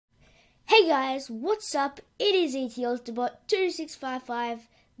Hey guys, what's up? It is ETLSTBot2655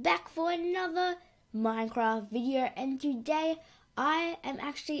 back for another Minecraft video, and today I am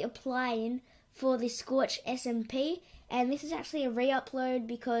actually applying for the Scorch SMP, and this is actually a re-upload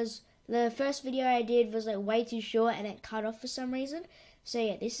because the first video I did was like way too short and it cut off for some reason. So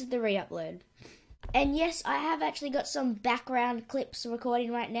yeah, this is the re-upload. And yes, I have actually got some background clips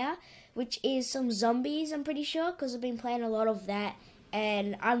recording right now, which is some zombies, I'm pretty sure, because I've been playing a lot of that.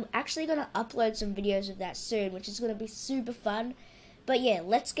 And I'm actually going to upload some videos of that soon, which is going to be super fun. But yeah,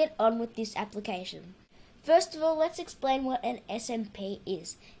 let's get on with this application. First of all, let's explain what an SMP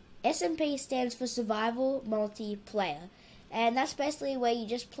is. SMP stands for Survival Multiplayer. And that's basically where you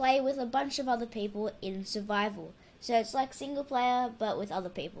just play with a bunch of other people in survival. So it's like single player, but with other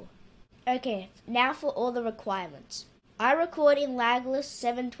people. Okay, now for all the requirements. I record in lagless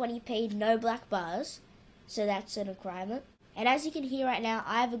 720p no black bars, so that's an requirement. And as you can hear right now,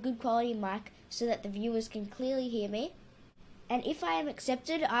 I have a good quality mic so that the viewers can clearly hear me. And if I am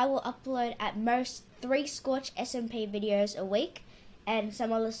accepted, I will upload at most 3 Scorch SMP videos a week and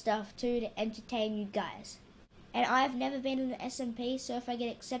some other stuff too to entertain you guys. And I have never been in an SMP, so if I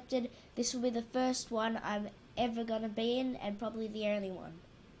get accepted, this will be the first one I'm ever going to be in, and probably the only one,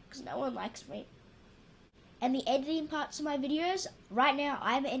 because no one likes me. And the editing parts of my videos, right now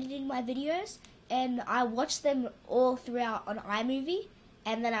I'm editing my videos, and I watch them all throughout on iMovie,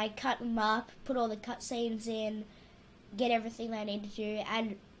 and then I cut them up, put all the cutscenes in, get everything that I need to do,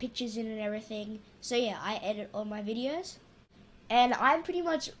 add pictures in and everything. So yeah, I edit all my videos. And I'm pretty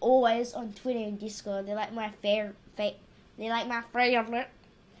much always on Twitter and Discord. They're like my favorite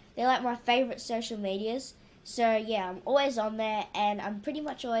social medias. So yeah, I'm always on there, and I'm pretty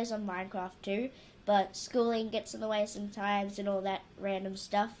much always on Minecraft too. But schooling gets in the way sometimes and all that random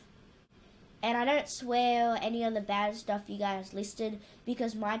stuff. And I don't swear or any of the bad stuff you guys listed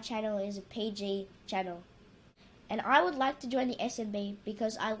because my channel is a PG channel. And I would like to join the SMP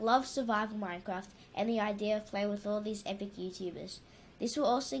because I love survival Minecraft and the idea of playing with all these epic YouTubers. This will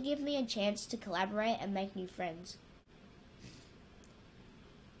also give me a chance to collaborate and make new friends.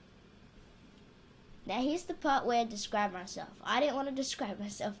 Now here's the part where I describe myself. I didn't want to describe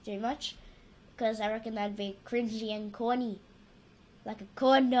myself too much because I reckon that'd be cringy and corny. Like a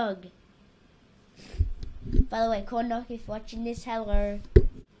corn dog. By the way, corn dog, if you're watching this, hello.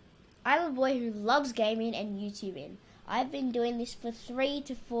 I'm a boy who loves gaming and YouTubing. I've been doing this for 3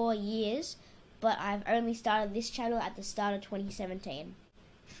 to 4 years, but I've only started this channel at the start of 2017.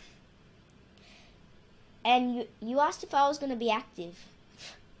 And you asked if I was going to be active.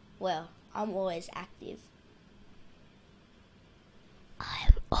 Well, I'm always active.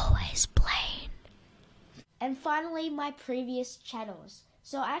 I'm always playing. And finally, my previous channels.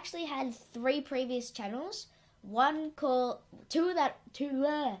 So I actually had 3 previous channels. Two that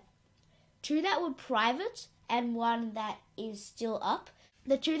were private and one that is still up.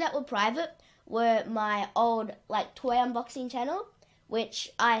 The 2 that were private were my old toy unboxing channel,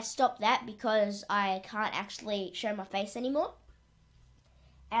 which I stopped that because I can't actually show my face anymore.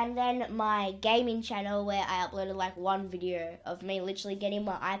 And then my gaming channel where I uploaded one video of me literally getting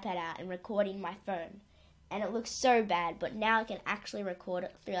my iPad out and recording my phone. And it looks so bad, but now I can actually record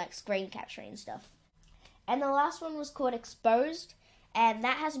it through screen capturing and stuff. And the last one was called Exposed, and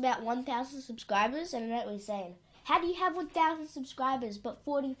that has about 1,000 subscribers. And I know what you're saying, how do you have 1,000 subscribers but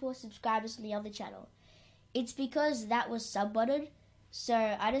 44 subscribers on the other channel? It's because that was subbotted,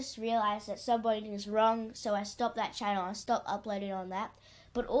 so I just realized that subbotting is wrong, so I stopped that channel. I stopped uploading on that.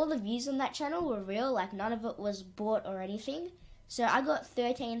 But all the views on that channel were real, none of it was bought or anything. So I got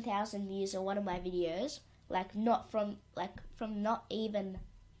 13,000 views on one of my videos. Not from not even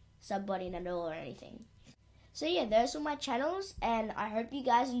subbotting at all or anything. So yeah, those were my channels, and I hope you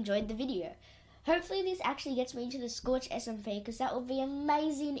guys enjoyed the video. Hopefully this actually gets me into the Scorch SMP, because that would be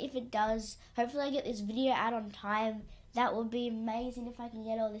amazing if it does. Hopefully I get this video out on time. That would be amazing if I can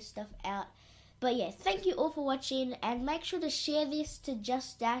get all this stuff out. But yeah, thank you all for watching, and make sure to share this to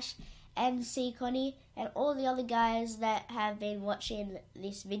JustDash and Connie and all the other guys that have been watching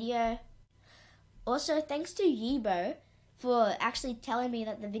this video. Also, thanks to Yibo for actually telling me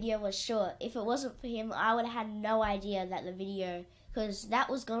that the video was short. If it wasn't for him, I would have had no idea that the video, because that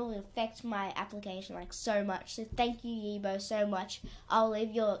was going to affect my application so much. So thank you, Yibo, so much. I'll leave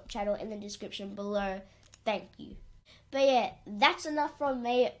your channel in the description below. Thank you. But yeah, that's enough from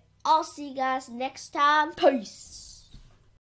me. I'll see you guys next time. Peace.